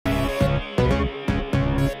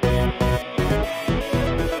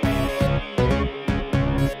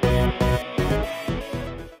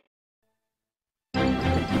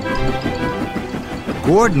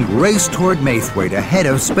Gordon raced toward Maithwaite ahead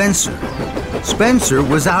of Spencer. Spencer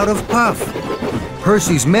was out of puff.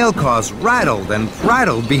 Percy's mail cars rattled and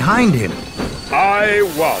prattled behind him. I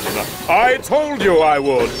won. I told you I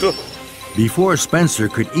would. Before Spencer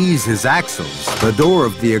could ease his axles, the door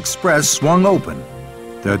of the express swung open.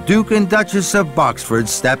 The Duke and Duchess of Boxford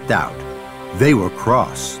stepped out. They were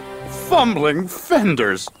cross. Fumbling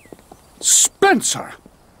fenders! Spencer,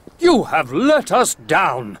 you have let us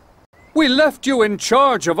down. We left you in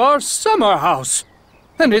charge of our summer house,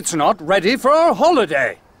 and it's not ready for our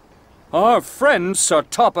holiday. Our friend Sir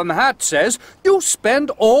Topham Hatt says you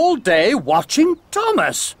spend all day watching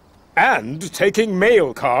Thomas. And taking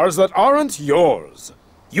mail cars that aren't yours.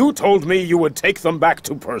 You told me you would take them back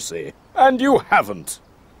to Percy, and you haven't.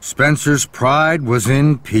 Spencer's pride was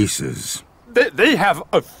in pieces. They have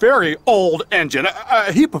a very old engine,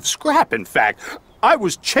 a heap of scrap, in fact. I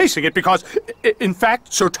was chasing it because, in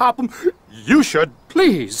fact, Sir Topham, you should...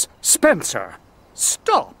 Please, Spencer,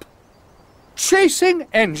 stop. Chasing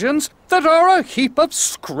engines that are a heap of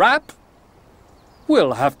scrap?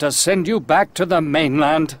 We'll have to send you back to the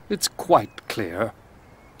mainland, it's quite clear.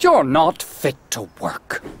 You're not fit to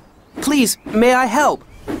work. Please, may I help?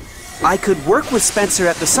 I could work with Spencer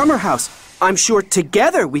at the summer house. I'm sure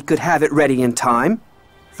together we could have it ready in time.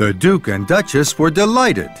 The Duke and Duchess were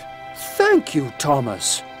delighted. Thank you,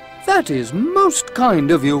 Thomas. That is most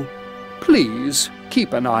kind of you. Please,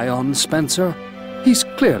 keep an eye on Spencer. He's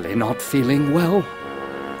clearly not feeling well.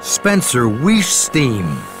 Spencer wheezed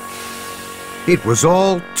steam. It was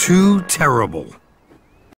all too terrible.